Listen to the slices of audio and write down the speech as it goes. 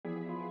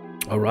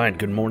Alright,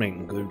 good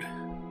morning, good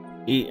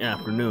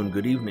afternoon,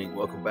 good evening.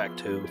 Welcome back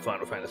to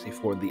Final Fantasy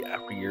IV The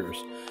After Years.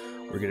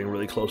 We're getting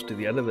really close to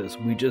the end of this.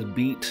 We just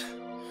beat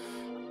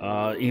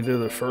either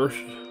the first,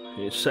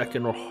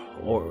 second,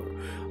 or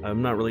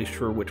I'm not really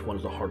sure which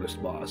one's the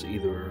hardest boss.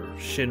 Either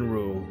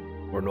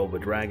Shinru or Nova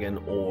Dragon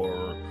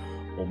or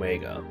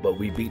Omega. But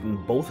we've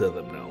beaten both of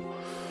them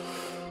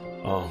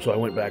now. So I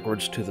went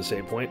backwards to the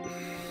save point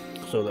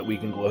so that we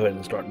can go ahead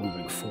and start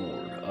moving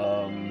forward.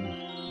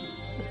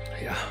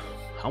 Yeah.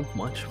 How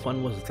much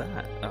fun was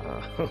that?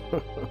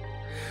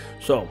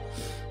 So,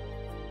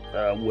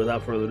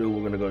 without further ado,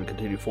 we're going to go and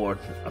continue forward.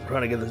 I'm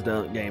trying to get this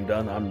game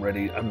done. I'm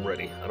ready. I don't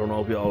know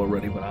if y'all are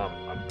ready, but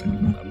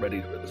I'm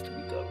ready for this to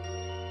be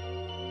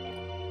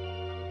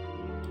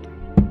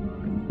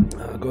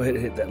done. Go ahead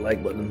and hit that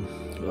like button,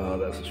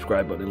 that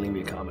subscribe button, and leave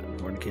me a comment. We're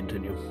going to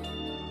continue.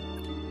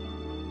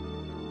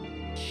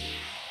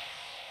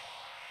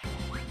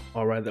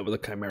 Alright, that was a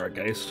Chimera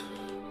Geist.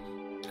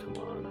 Come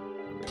on.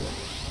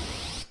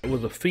 It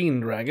was a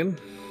Fiend Dragon.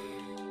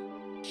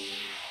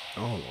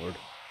 Oh lord.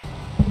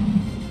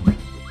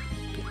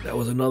 That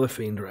was another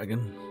Fiend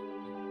Dragon.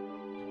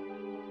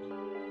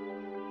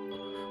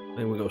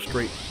 Then we go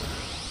straight.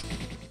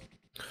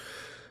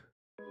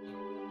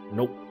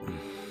 Nope.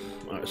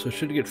 Alright, so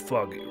should get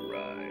foggy,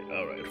 right.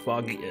 Alright,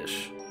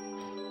 foggy-ish.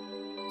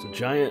 It's a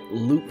giant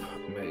loop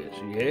mage.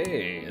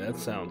 Yay, that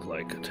sounds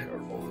like a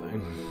terrible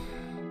thing.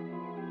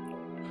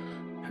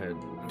 Head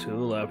to the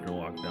left and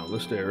walk down the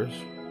stairs.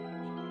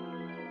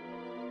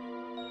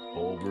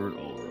 Over and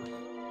over.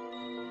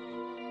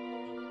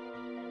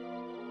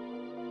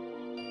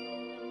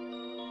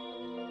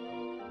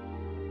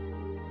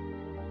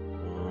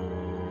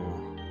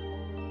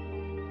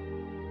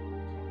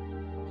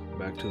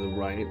 Back to the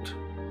right.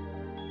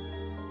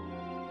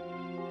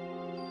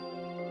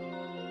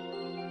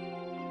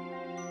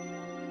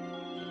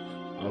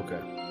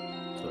 Okay,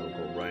 so we'll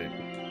go right.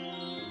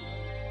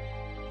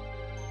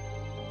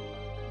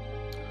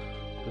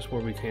 This is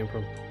where we came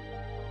from.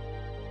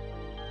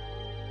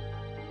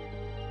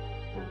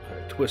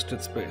 Okay,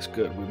 twisted space.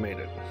 Good, we made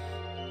it.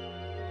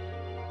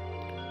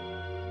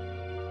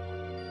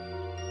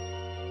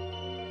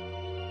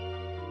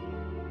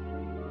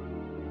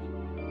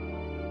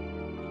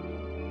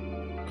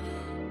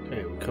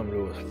 Okay, we come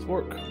to a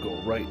fork,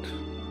 go right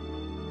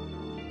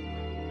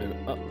and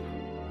up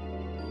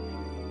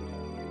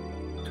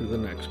to the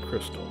next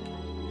crystal.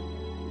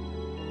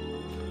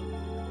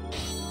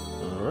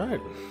 All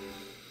right.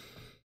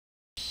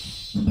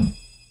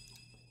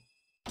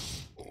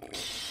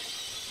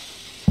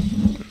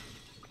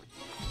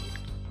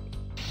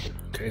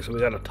 Okay, so we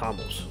got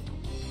Atomos.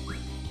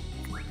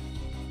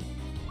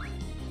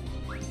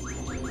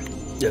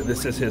 Yeah,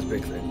 this is his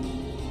big thing.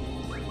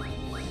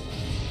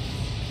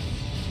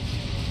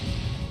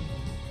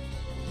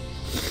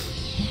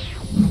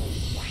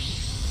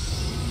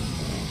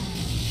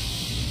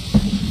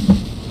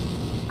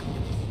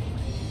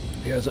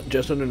 He has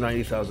just under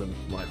 90,000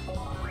 life. So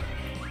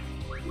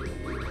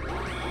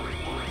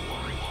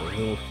a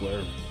little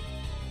flare.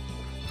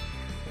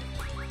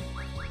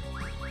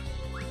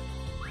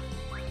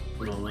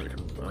 No, there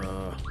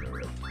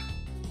we go.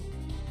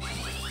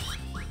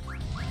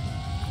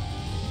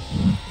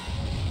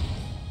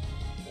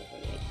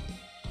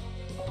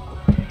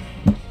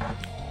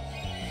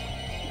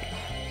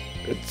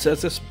 It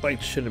says this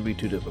fight shouldn't be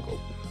too difficult.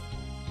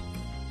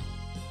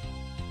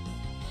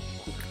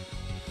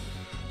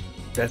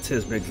 That's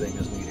his big thing,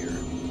 is Meteor.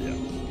 Yeah.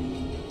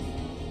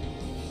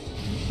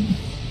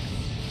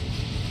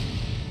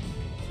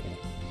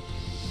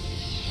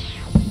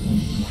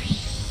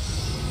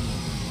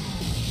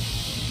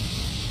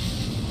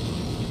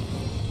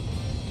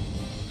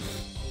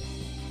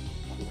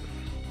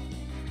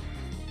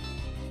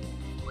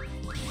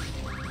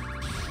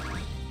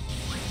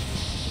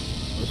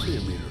 Let's see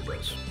what Meteor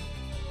does.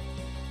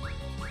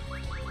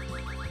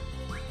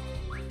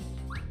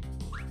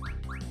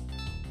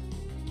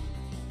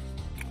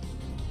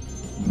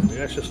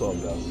 Maybe I should slow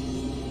him down.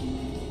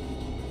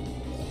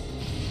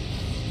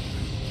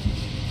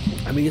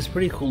 I mean, it's a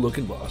pretty cool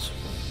looking boss.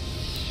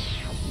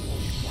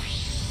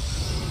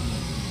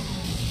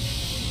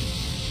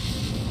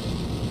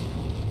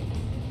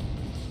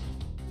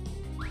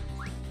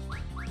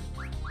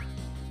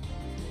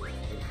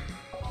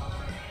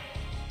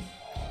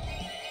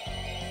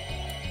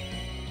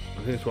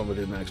 I think that's what I'm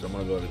gonna do next. I'm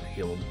gonna go ahead and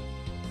heal him.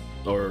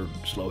 Or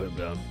slow him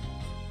down.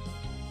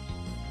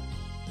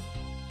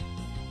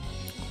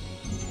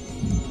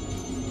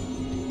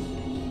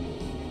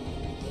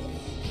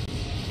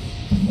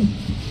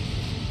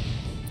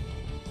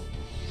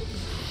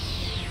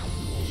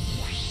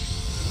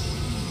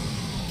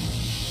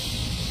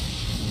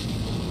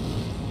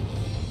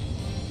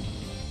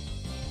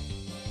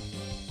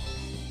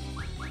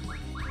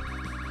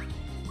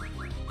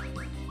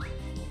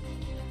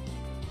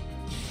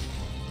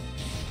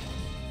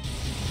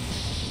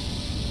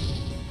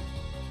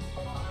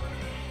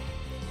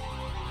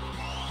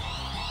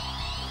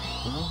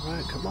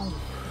 Alright, come on.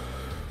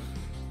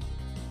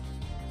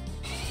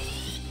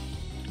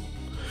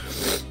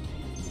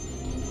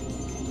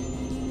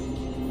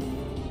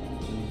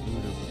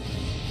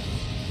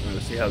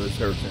 see how this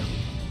hurts him.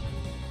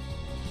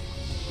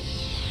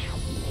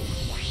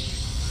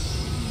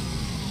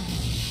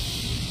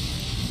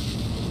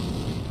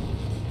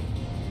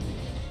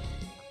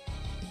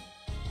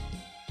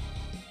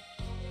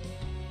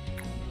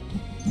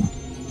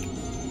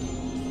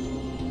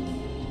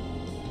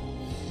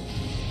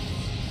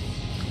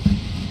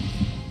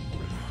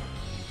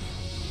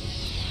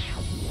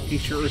 He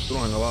sure is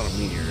throwing a lot of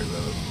meteors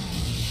though.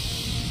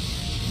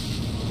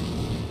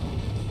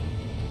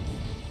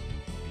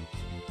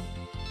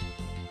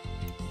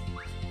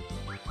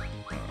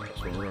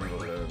 So we're gonna go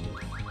ahead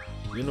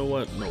and... You know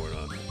what? No, we're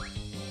not.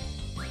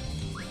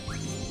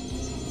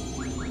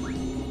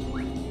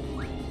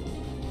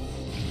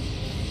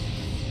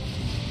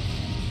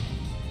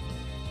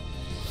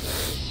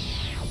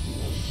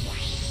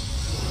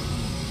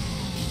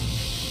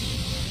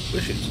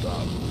 Wish it'd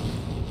stop.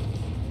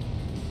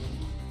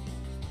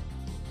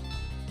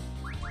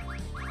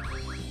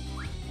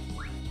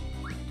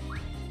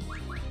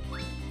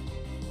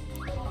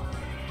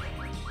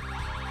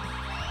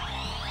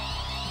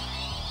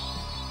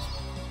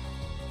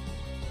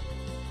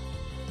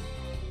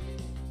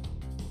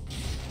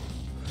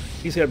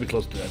 He's gotta be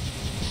close to that.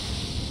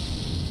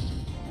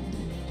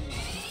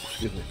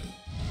 Excuse me.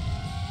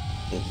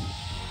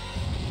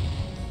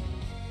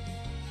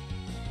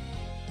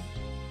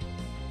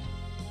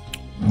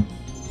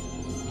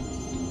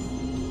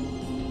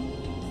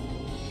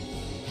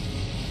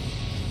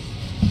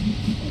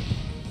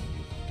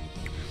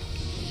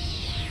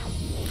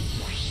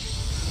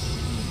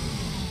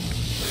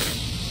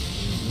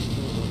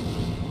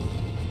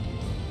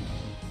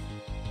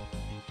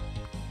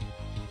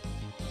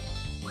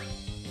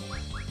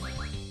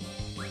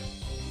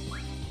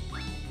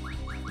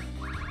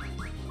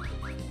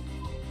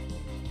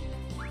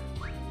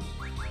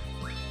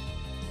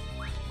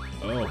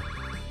 Oh.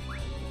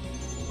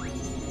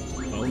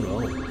 Oh no.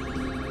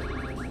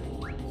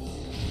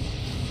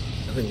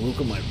 I think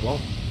Luca might blow.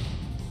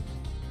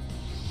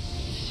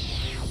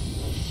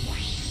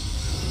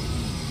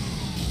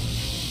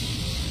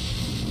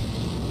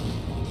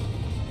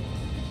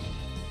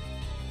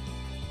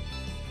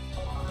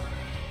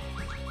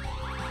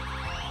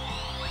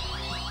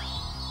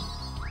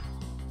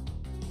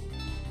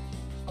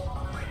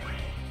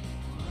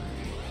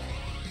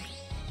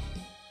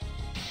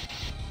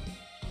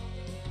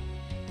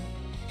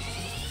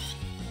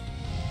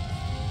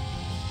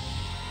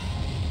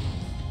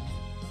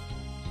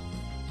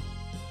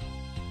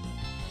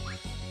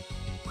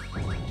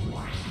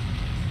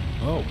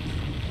 Oh,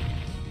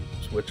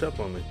 switch up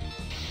on me.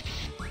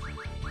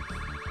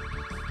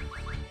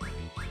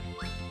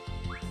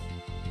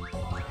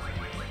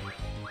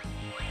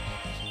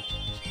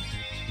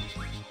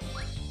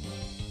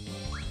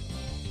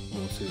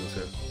 Let's see this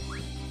here.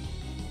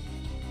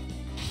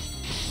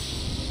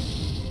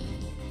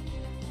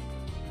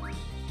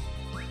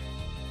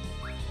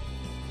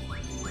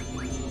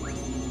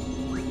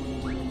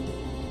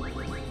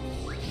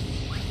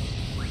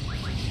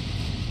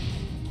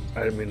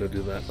 I didn't mean to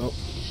do that. Oh.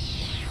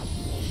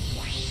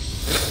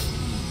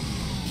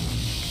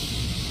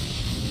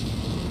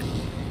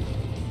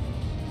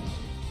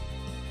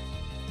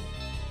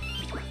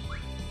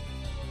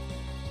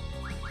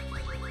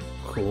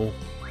 Cool.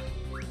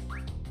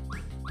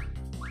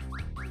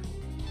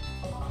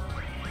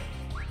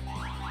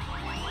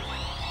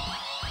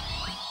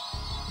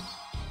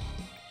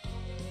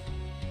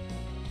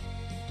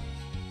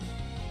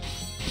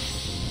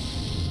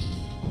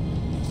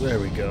 There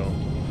we go.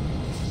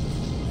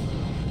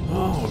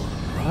 All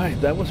right,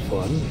 that was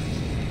fun.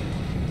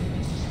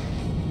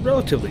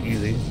 Relatively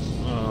easy.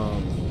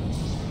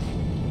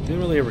 Didn't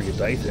really ever get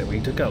dicey. I mean,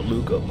 he took out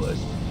Luca, but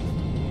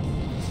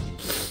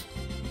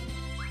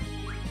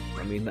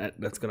I mean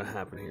that's gonna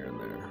happen here and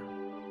there.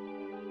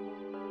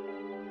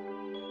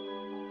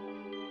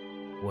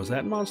 Was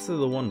that monster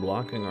the one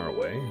blocking our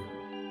way?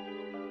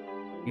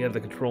 He had the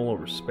control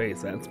over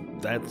space.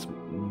 That's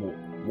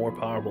more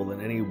powerful than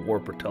any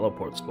warp or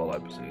teleport spell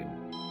I've seen.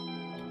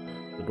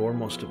 The door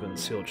must have been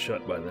sealed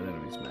shut by the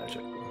enemy's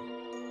magic.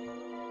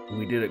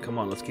 We did it. Come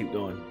on, let's keep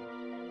going.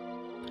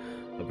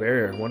 A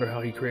barrier. Wonder how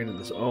he created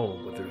this. Oh,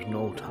 but there's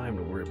no time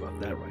to worry about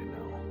that right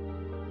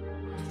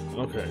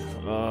now. Okay.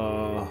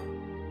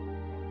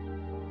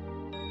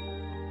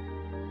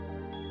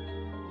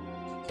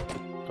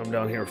 Come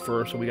down here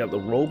first. So we got the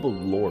Robe of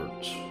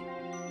Lords.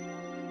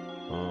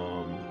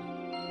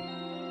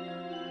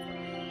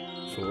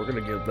 So we're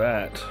gonna give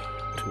that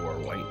to our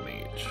white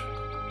mage.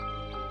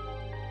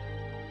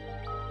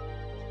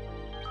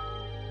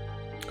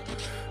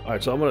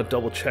 Alright, so I'm going to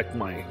double check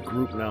my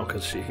group now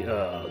because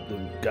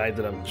the guy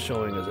that I'm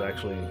showing is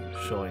actually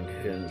showing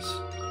his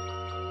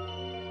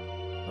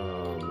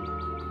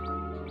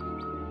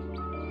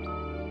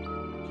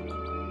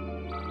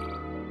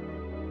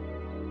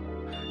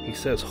he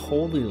says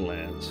Holy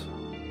Lands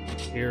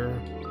here.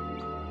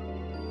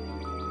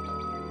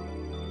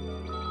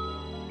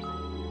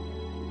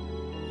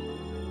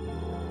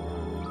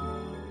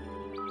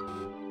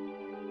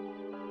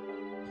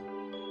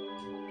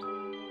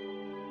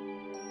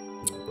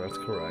 That's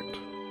correct.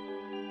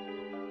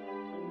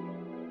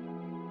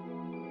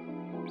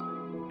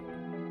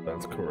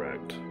 That's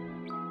correct.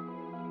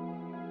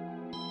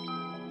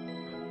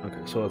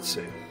 Okay, so let's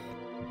see.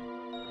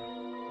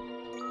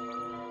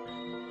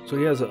 So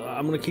he has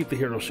I'm gonna keep the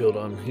hero shield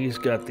on. He's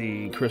got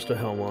the crystal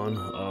helm on.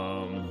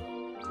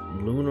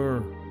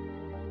 Lunar.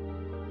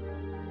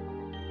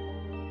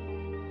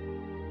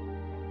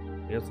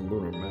 He has the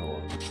lunar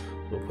mail on.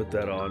 We'll put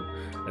that on.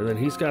 And then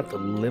he's got the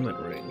limit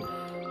ring.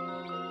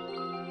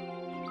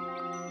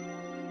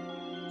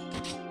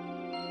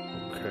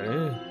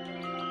 Okay.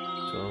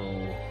 So,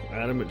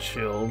 adamant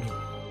shield.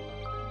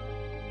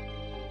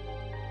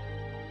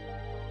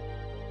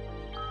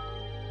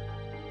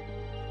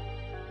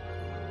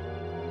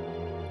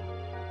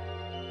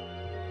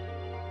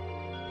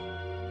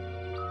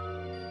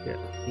 Yeah,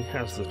 he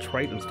has the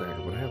Triton's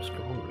dagger, but I have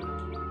stronger.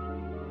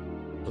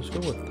 Let's go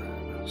with that.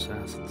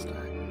 Assassin's dagger.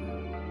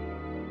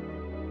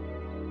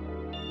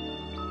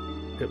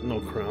 Hypno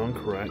crown,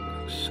 correct.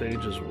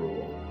 Sage's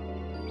rule.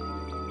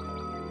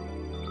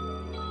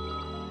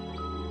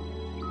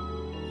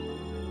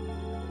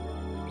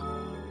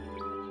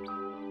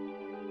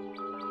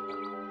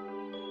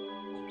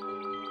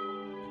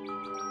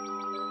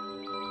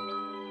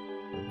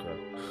 Okay,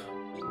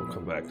 we'll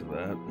come back to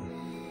that.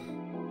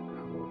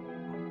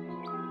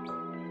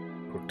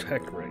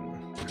 Protect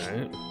ring.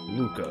 Okay,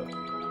 Luca.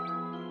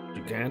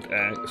 Gigant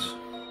axe.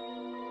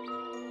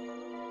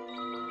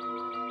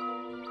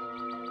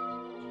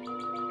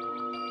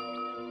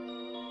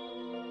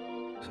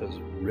 Says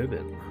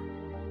ribbon.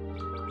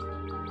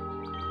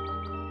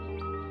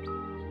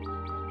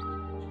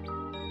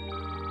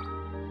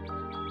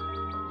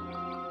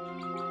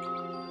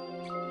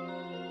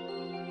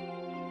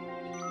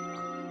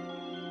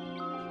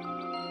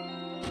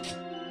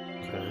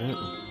 Okay.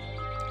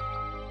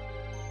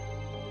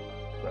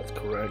 That's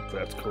correct,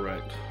 that's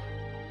correct.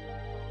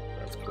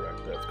 That's correct,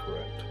 that's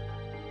correct.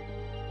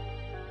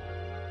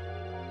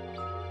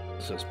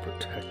 It says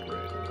protect ring.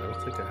 I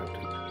don't think I have to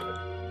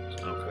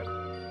protect. Okay.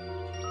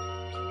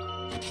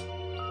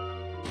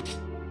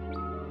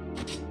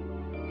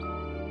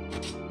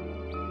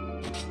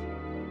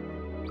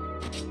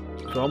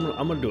 So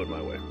I'm gonna do it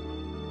my way.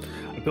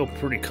 I feel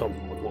pretty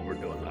comfortable with what we're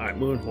doing. Alright,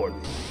 moving forward.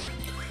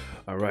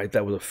 Alright,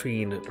 that was a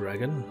fiend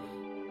dragon.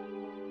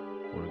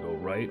 I'm gonna go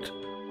right.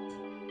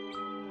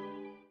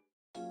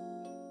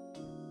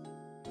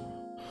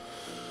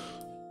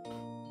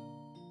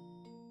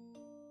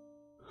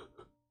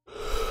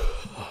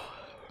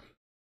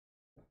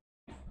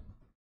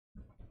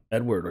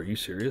 Edward, are you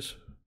serious?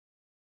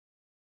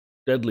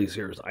 Deadly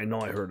serious. I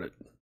know I heard it.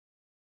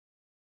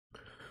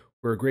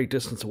 We're a great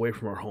distance away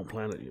from our home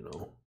planet, you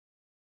know.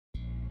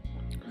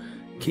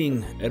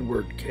 King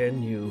Edward,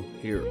 can you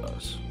hear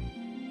us?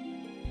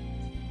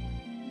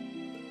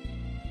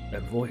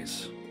 That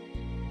voice.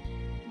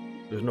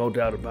 There's no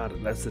doubt about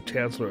it. That's the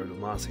Chancellor of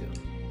Demacia.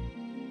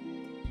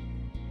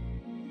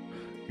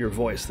 Your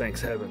voice, thanks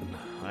heaven.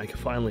 I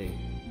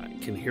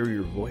can hear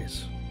your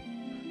voice.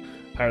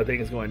 How are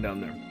things going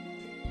down there?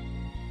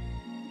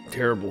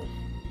 Terrible.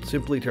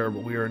 Simply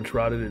terrible. We are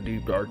enshrouded in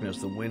deep darkness.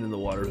 The wind and the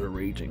waters are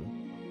raging.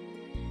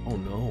 Oh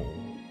no.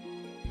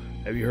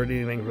 Have you heard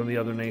anything from the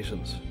other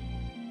nations?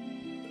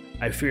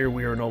 I fear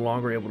we are no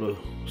longer able to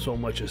so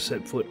much as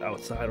set foot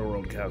outside our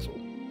own castle.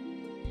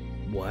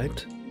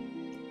 What?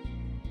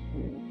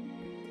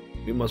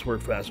 We must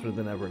work faster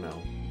than ever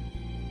now.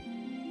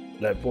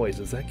 That voice,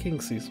 is that King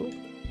Cecil?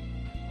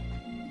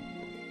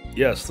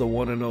 Yes, the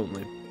one and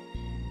only.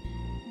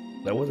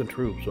 That wasn't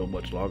true so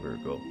much longer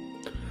ago.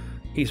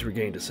 He's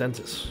regained his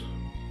senses.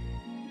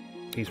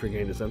 He's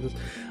regained his senses.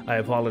 I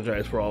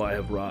apologize for all I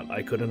have wrought.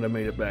 I couldn't have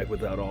made it back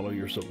without all of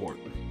your support.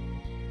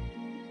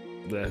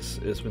 This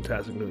is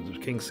fantastic news.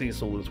 If King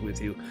Cecil is with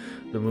you,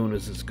 the moon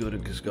is as good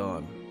as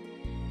gone.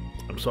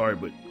 I'm sorry,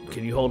 but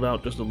can you hold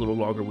out just a little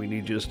longer? We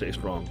need you to stay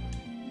strong.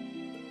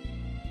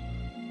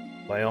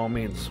 By all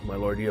means, my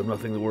lord, you have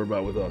nothing to worry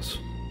about with us.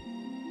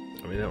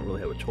 I mean, they don't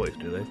really have a choice,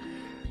 do they?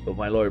 But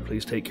my lord,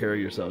 please take care of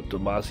yourself.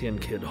 Demacian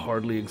Kid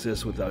hardly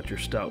exists without your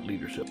stout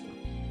leadership.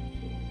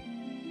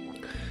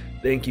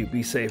 Thank you.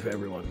 Be safe,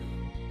 everyone.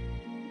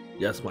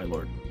 Yes, my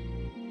lord.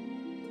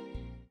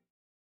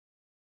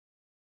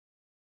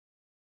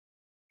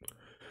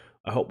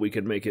 I hope we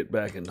can make it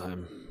back in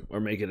time. Or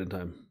make it in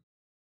time.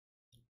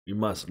 You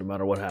must, no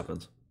matter what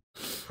happens.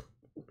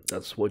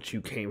 That's what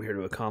you came here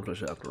to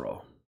accomplish, after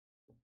all.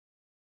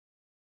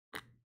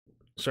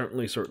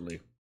 Certainly, certainly.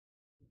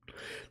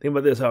 Think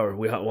about this, however.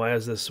 Why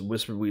has this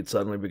whispered weed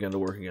suddenly begun to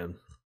work again?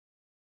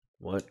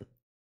 What?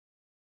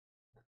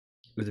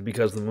 Is it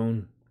because of the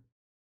moon?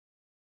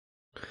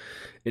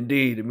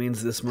 Indeed, it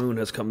means this moon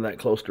has come that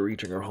close to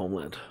reaching our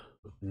homeland.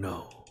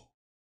 No.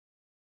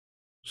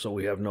 So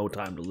we have no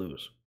time to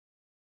lose.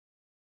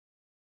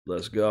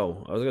 Let's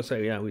go. I was going to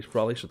say, yeah, we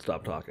probably should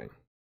stop talking.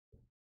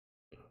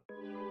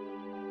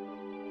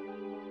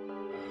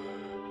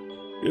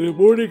 In the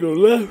morning, go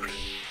left.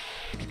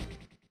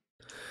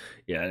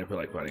 Yeah, I didn't feel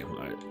like fighting him.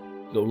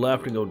 Alright. Go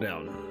left and go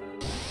down.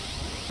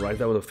 Right,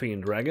 that was a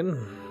fiend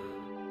dragon.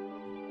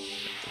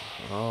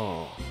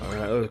 Oh,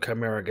 alright, those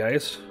Chimera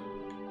guys.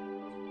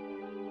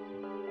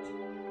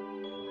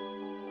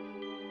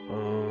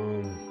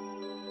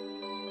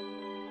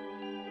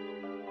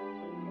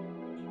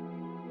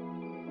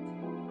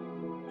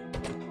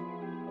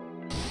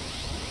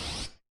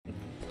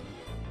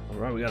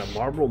 Alright, we got a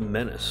Marble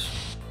Menace.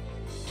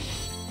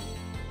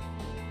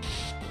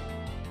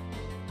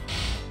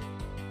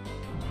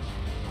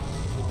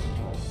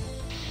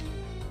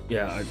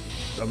 Yeah,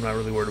 I'm not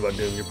really worried about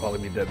Doom. You'll probably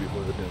be dead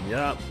before the Doom.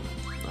 Yeah.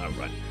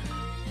 Alright.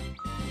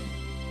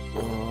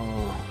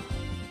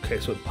 Okay,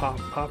 so it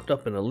popped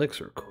up an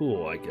elixir.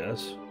 Cool, I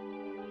guess.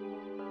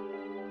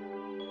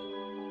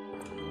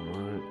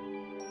 Alright.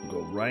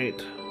 Go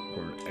right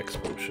for an X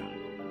potion.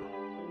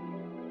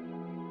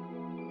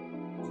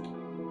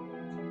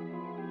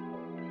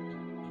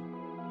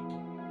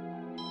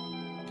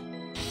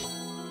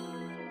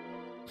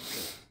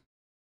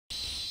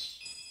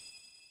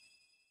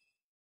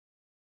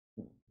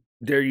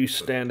 Dare you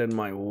stand in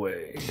my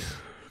way?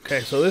 Okay,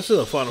 so this is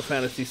a Final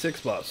Fantasy VI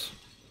boss.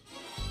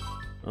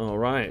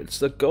 Alright, it's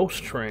the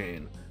Ghost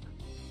Train.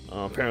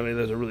 Apparently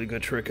there's a really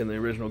good trick in the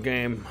original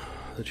game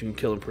that you can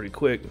kill him pretty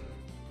quick.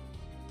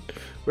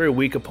 Very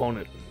weak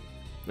opponent.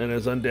 And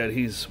as undead,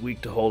 he's weak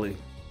to holy.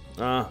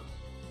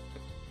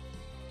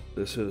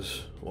 This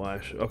is why I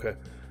should... Okay.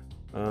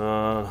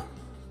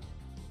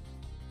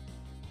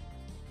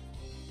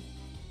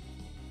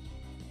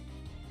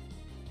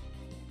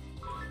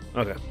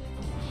 Okay.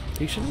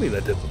 He shouldn't be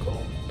that difficult.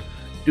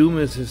 Doom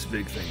is his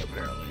big thing,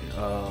 apparently.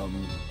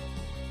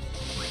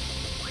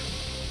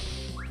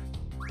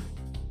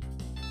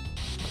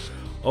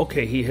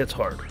 Okay, he hits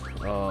hard.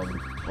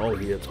 Oh,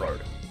 he hits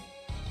hard.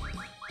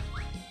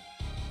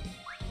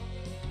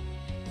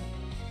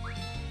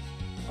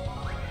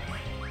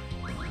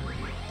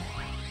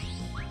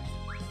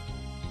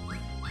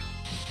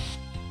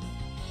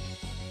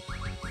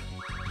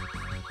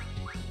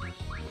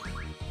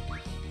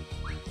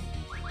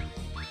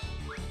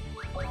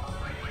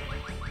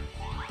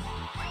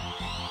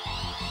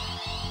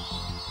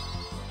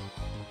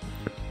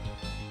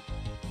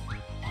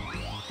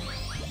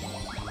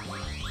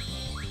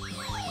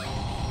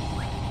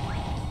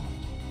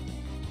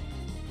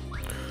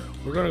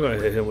 We're gonna go ahead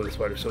and hit him with a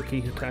spider silk. He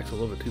attacks a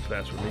little bit too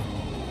fast for me.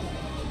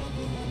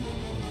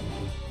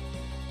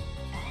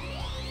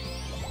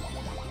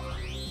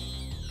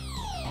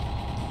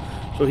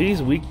 So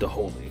he's weak to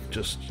holy,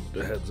 just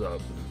a heads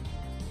up.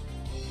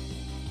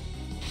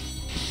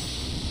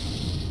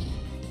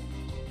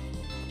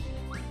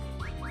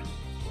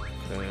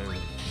 Okay.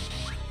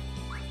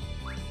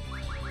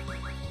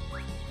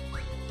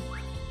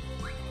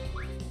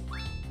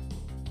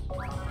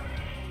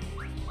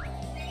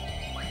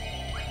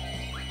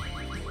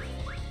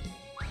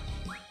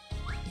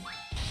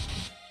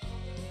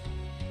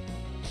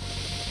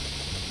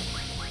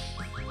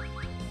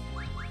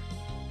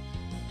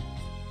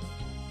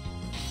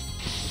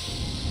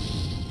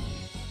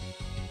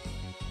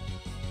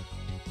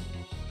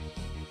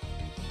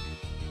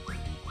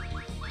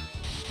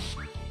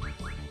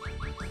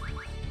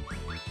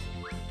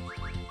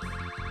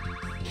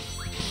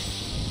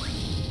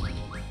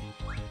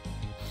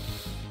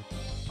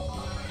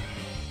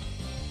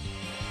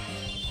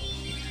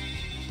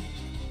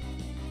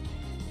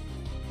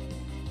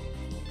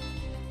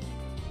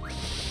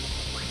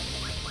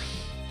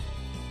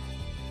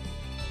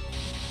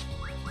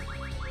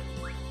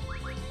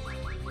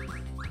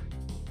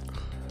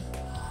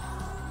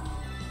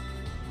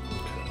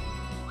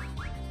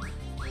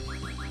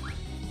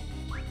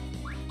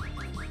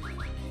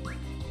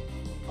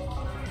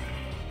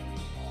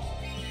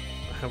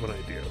 I have an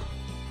idea.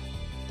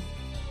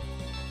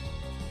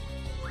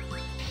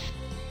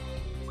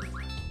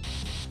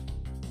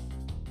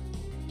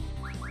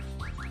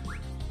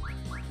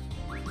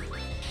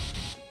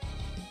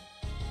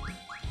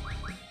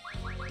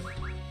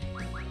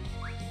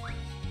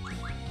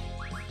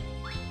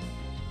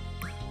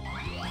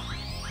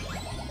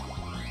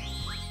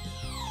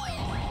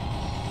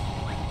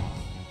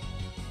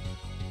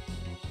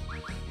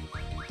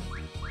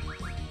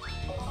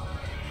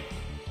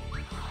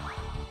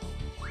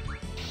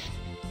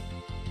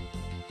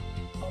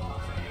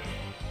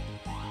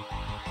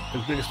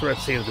 His biggest threat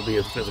seems to be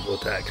his physical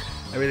attack.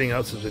 Everything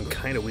else has been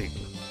kind of weak.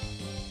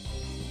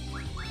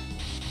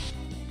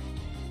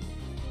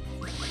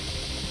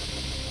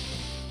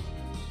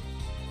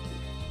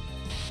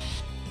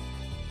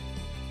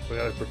 I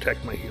gotta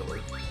protect my healer.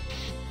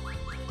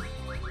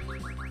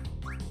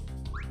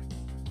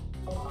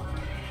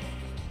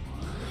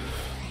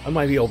 I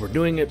might be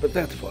overdoing it, but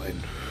that's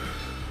fine.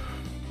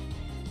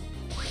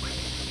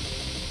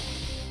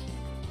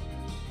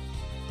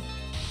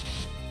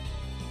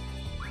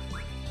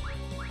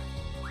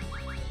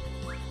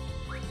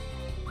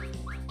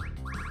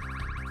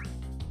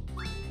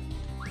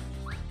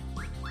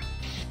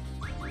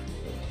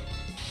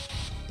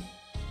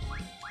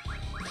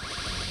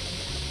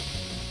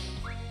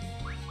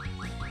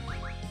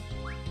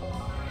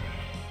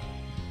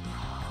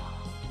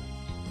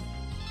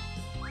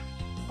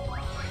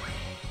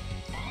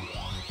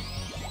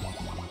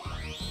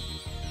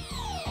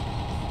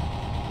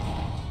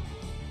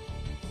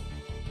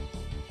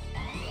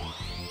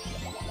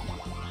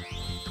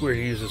 Where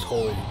he uses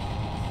holy.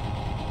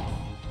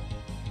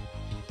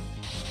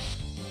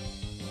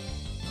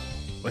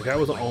 Like, I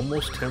was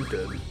almost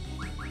tempted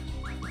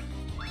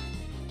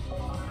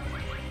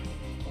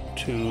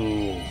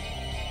to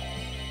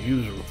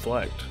use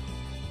Reflect.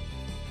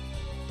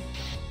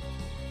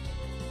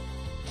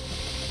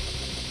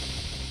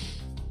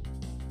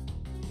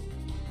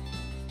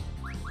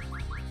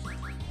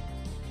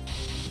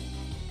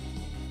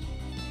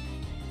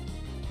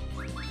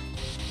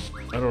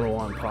 I don't know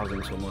why I'm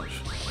pausing so much.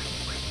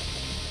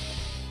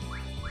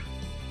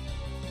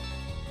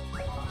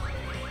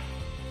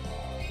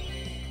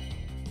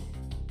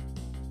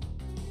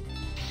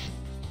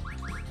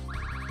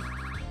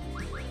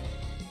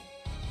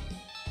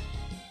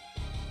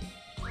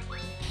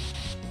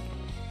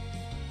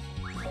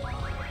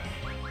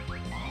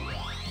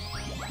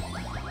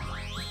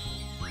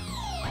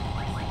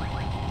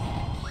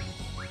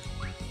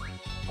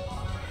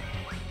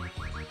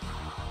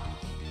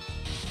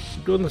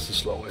 I'm doing this the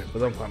slow way,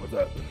 but I'm fine with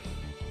that.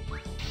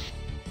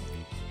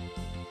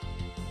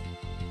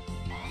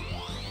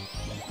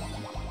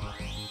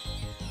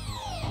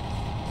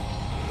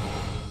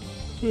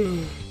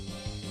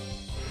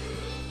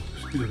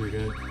 Excuse me,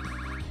 guys.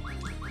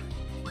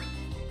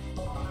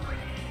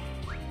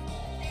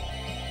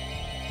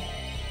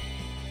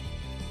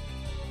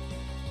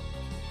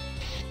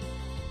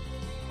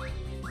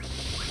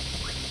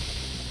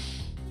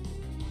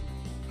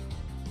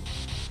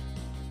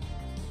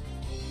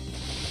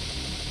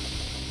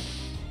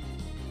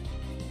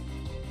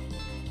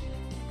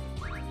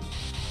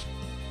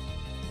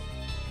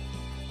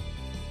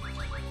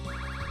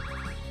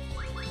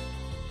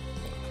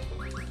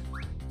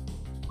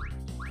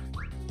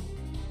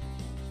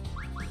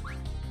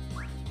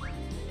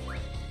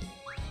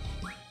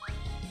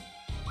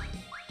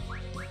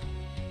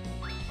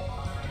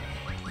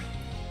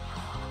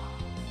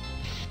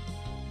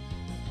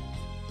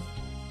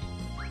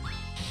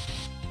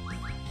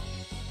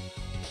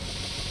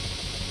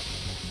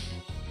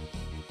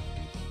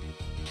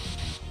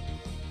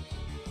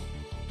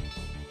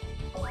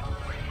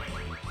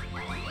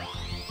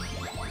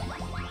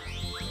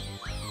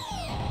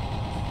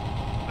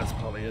 That's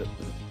probably it.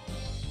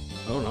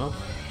 Oh no.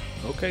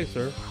 Okay,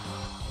 sir.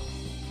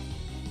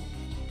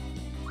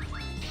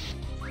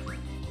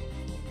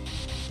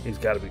 He's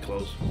got to be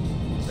close.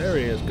 There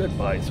he is.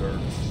 Goodbye, sir.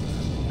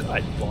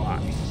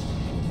 Goodbye.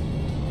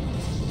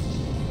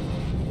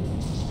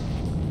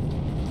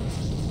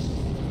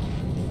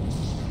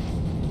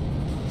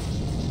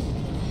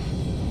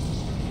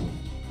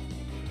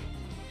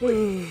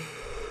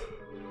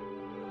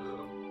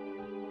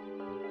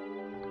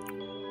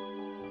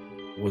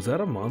 Was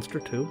that a monster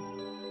too?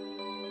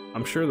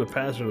 I'm sure the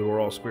passengers were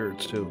all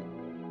spirits too.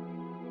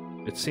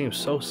 It seems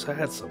so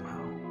sad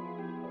somehow.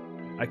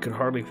 I could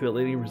hardly feel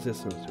any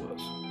resistance to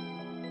us.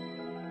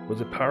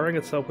 Was it powering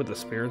itself with the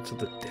spirits of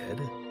the dead?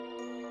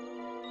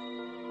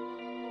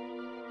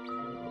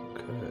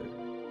 Okay.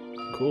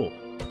 Cool.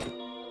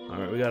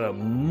 Alright, we got a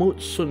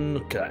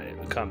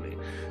Mutsunukai Kami.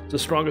 It's the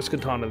strongest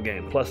katana in the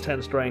game. Plus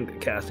 10 strength,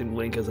 casting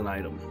Link as an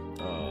item.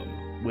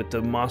 With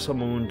the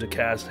Masamune to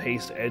cast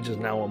Haste Edge is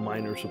now a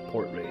minor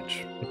support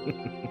mage.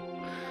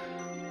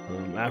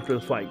 After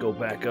the fight, go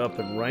back up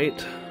and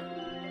right.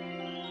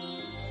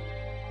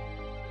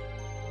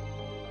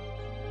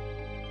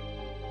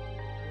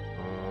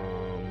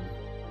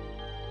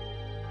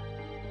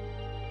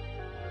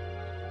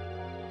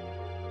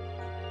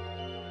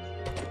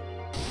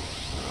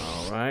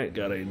 Alright,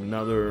 got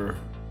another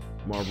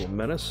Marble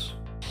Menace.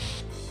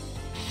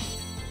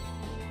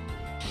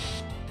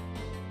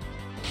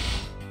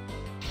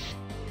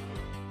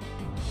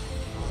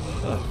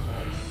 Oh.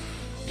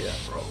 Yeah,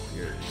 bro,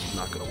 it's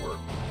not gonna work.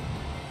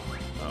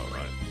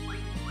 Alright.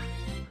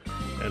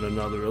 And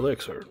another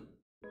elixir.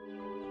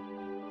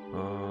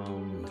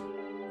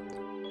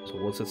 So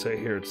what's it say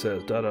here? It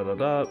says da da da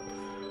da.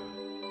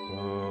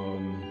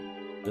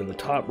 In the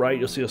top right,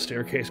 you'll see a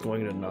staircase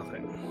going into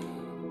nothing.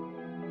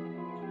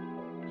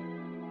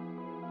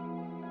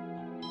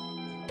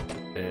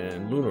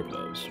 And lunar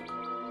gloves.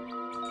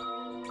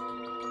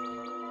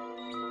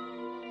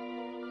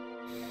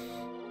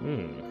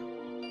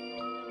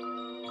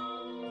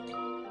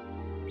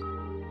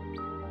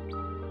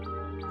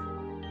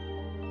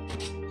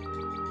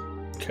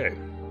 Okay.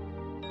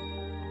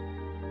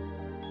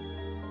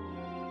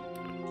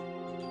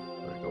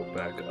 I go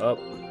back up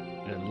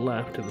and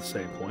left to the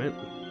save point.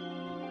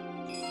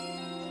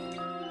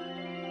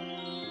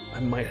 I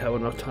might have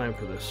enough time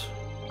for this.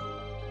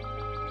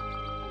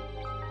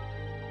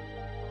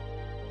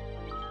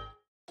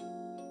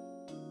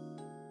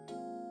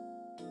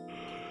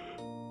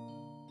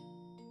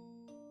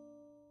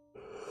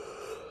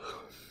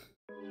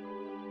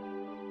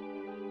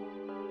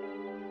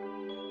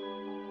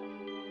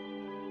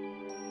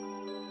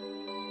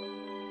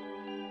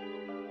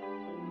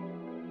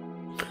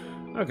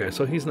 Okay,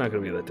 so he's not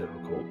going to be that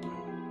difficult.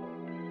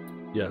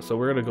 Yeah, so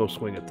we're going to go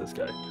swing at this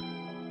guy.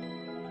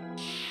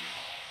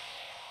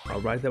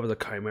 Alright, that was a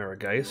Chimera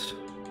Geist.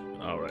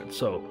 Alright,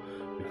 so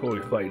before we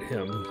fight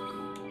him...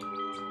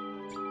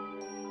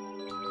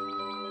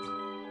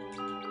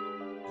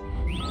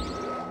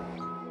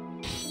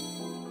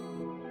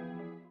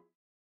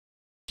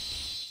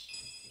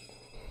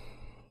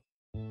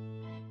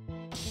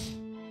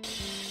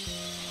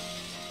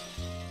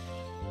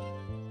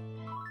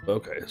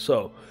 Okay,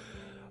 so,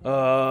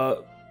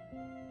 ho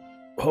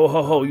ho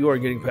ho, you are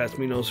getting past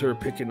me, no sir,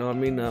 picking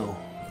on me now.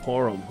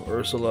 Porum,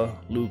 Ursula,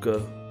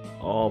 Luca,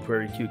 all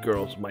very cute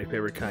girls, my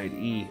favorite kind,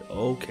 E.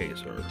 Okay,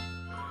 sir.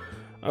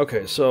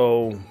 Okay,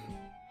 so,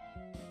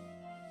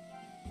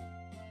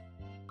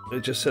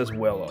 it just says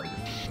well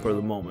for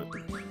the moment.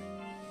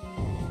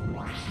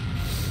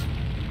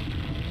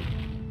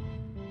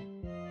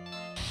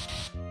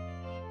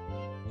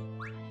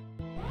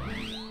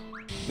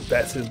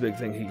 That's his big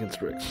thing, he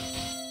constricts.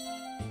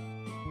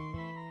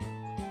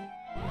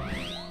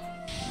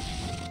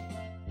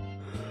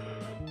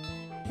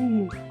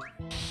 Ooh.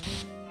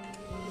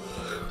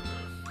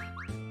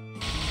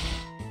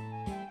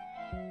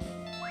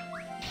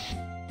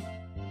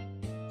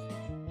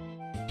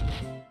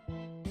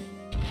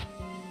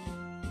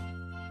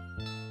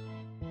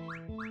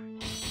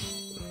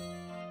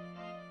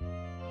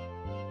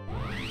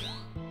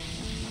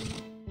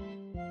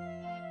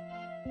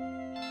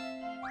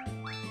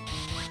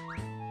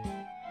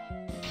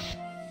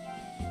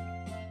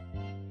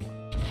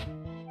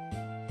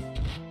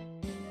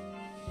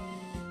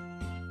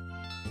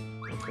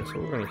 Okay, so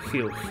we're gonna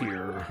heal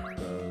here,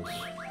 because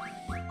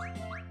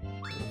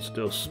it's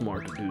still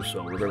smart to do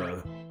so. We're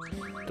gonna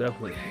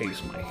definitely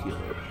haste my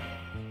healer.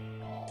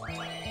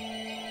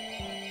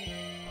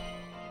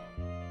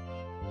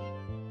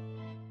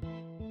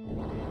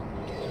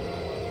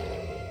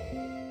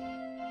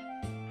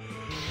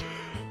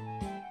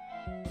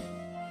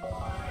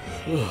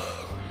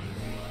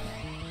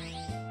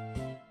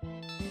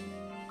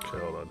 Okay,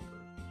 hold on.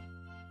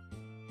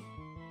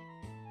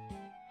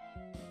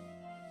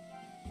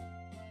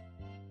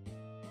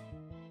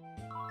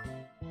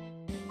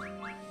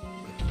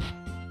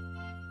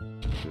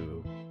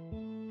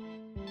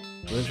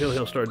 Eventually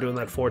he'll start doing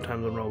that 4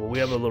 times in a row, but we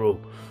have a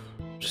little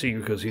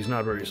secret because he's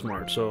not very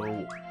smart, so...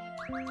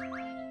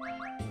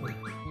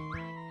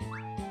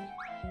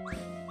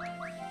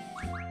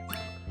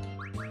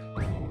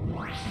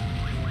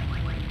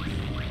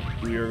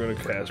 we are going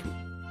to cast...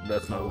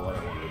 That's not what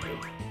I wanted to do.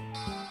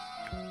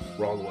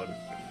 Wrong one.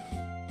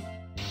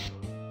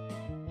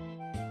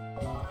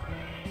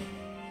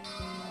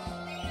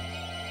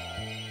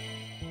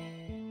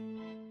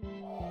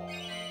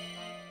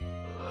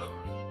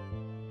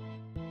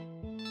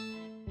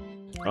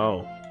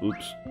 Oh,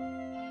 oops.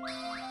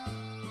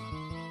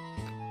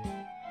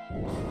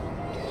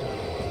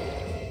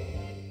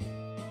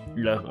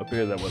 Yeah, I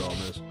figured that would all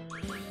miss.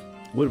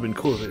 Would have been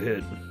cool if it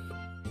hit.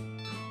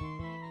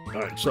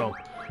 Alright, so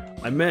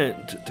I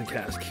meant to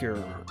cast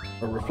Cure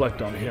or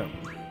Reflect on him.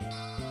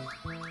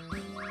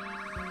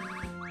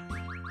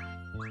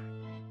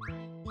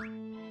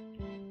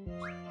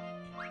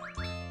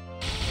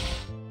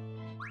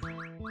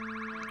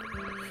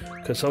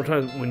 Because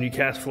sometimes when you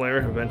cast Flare,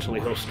 eventually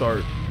he'll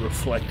start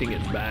reflecting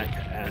it back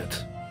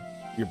at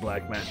your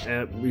black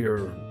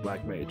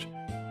mage.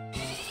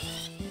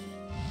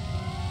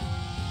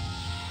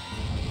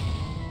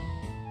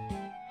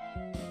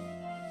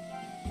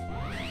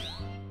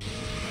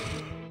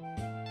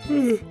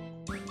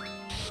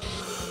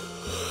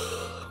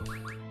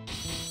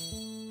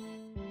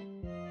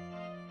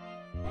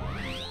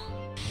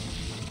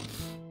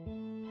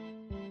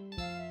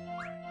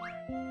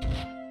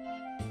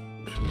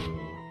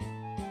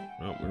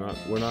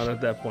 We're not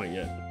at that point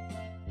yet.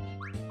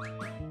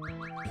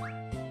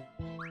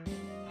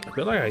 I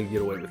feel like I can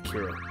get away with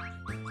Kira.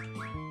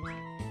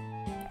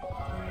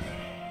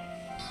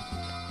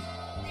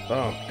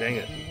 Oh, dang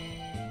it.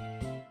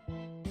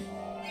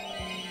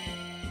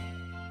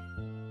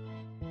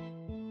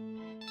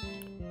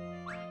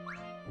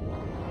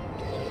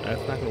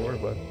 That's not gonna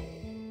work, bud.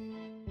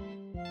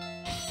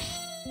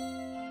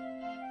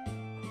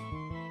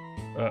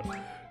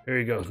 There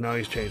he goes. Now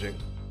he's changing.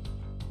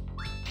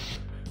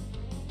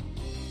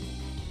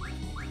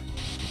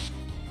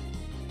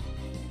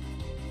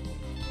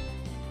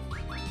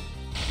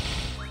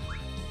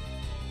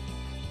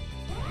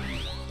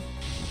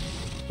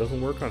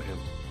 Doesn't work on him.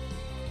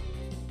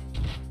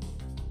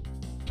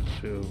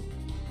 2,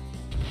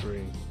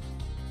 3,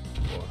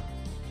 4.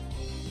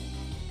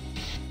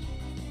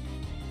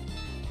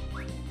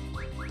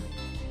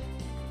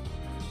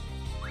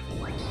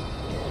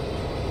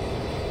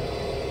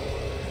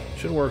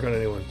 Shouldn't work on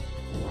anyone,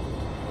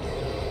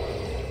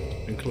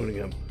 including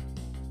him.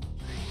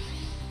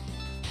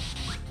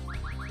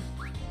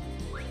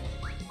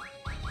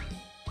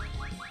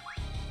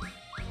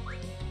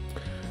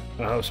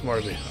 How smart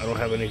of me. I don't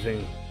have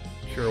anything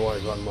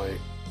cure-wise on my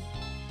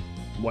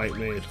white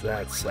mage.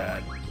 That's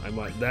sad.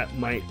 That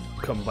might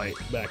come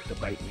back to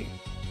bite me.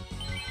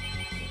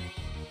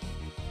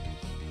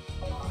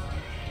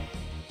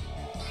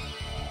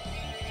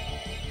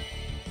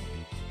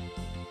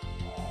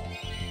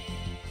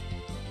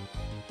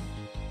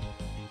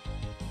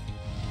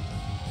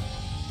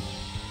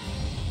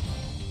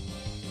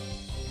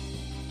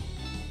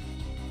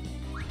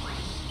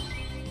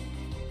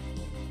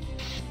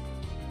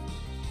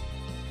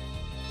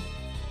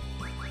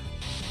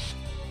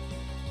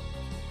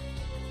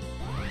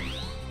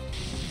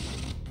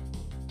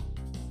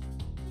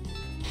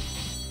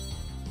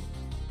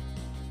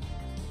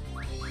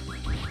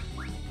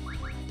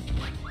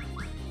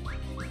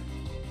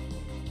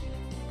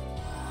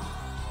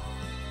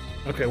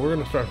 Okay, we're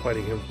gonna start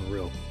fighting him for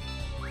real.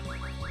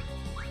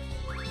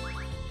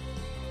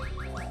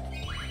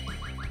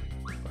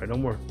 Alright, no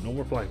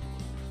more flying.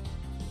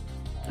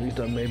 He's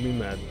done made me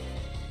mad.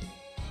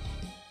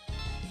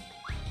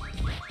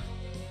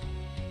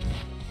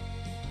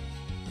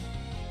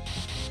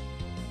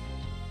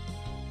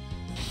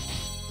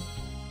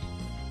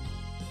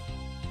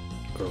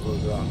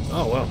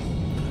 Oh well.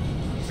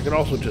 I could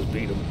also just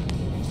beat him.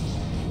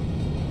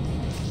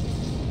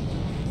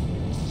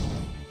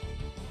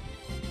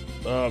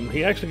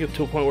 He actually gets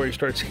to a point where he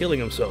starts healing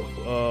himself.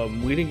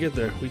 We didn't get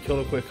there. We killed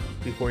him quick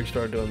before he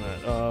started doing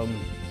that.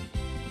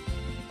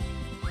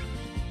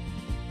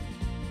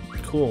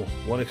 Cool.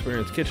 1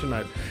 experience. Kitchen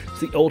knife.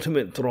 It's the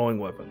ultimate throwing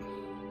weapon.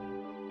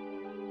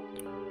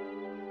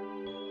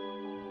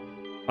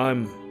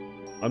 I'm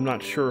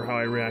not sure how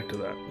I react to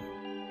that.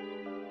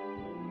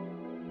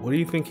 What do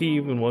you think he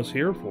even was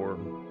here for?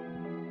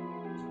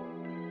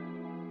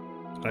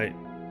 I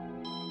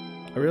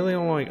really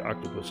don't like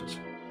octopuses.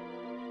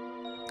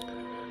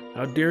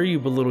 How dare you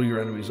belittle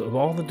your enemies of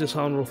all the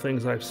dishonorable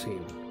things I've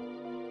seen.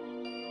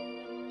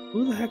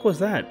 Who the heck was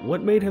that?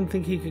 What made him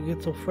think he could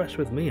get so fresh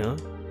with me, huh?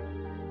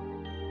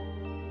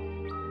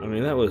 I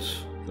mean, that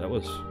was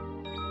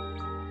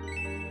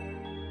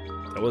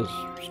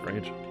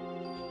strange.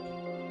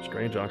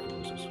 Strange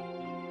octopuses.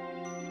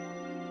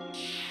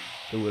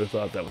 Who would have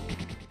thought that would...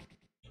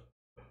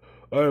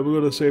 Alright, we're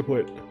gonna save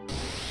point.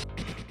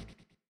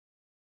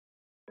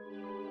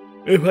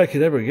 If I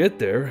could ever get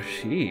there,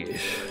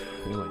 sheesh.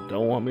 You like,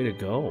 don't want me to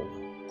go.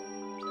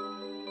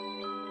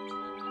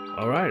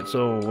 Alright,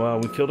 so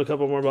we killed a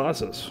couple more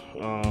bosses.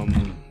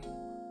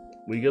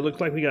 It looks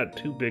like we got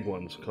 2 big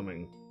ones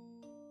coming.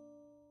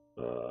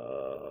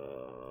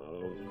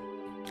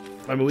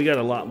 I mean, we got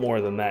a lot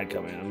more than that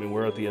coming. I mean,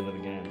 we're at the end of the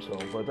game, so,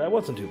 but that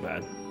wasn't too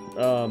bad.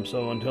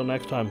 So until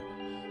next time.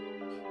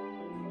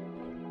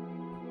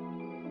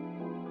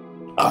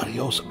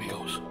 Adios,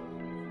 amigos.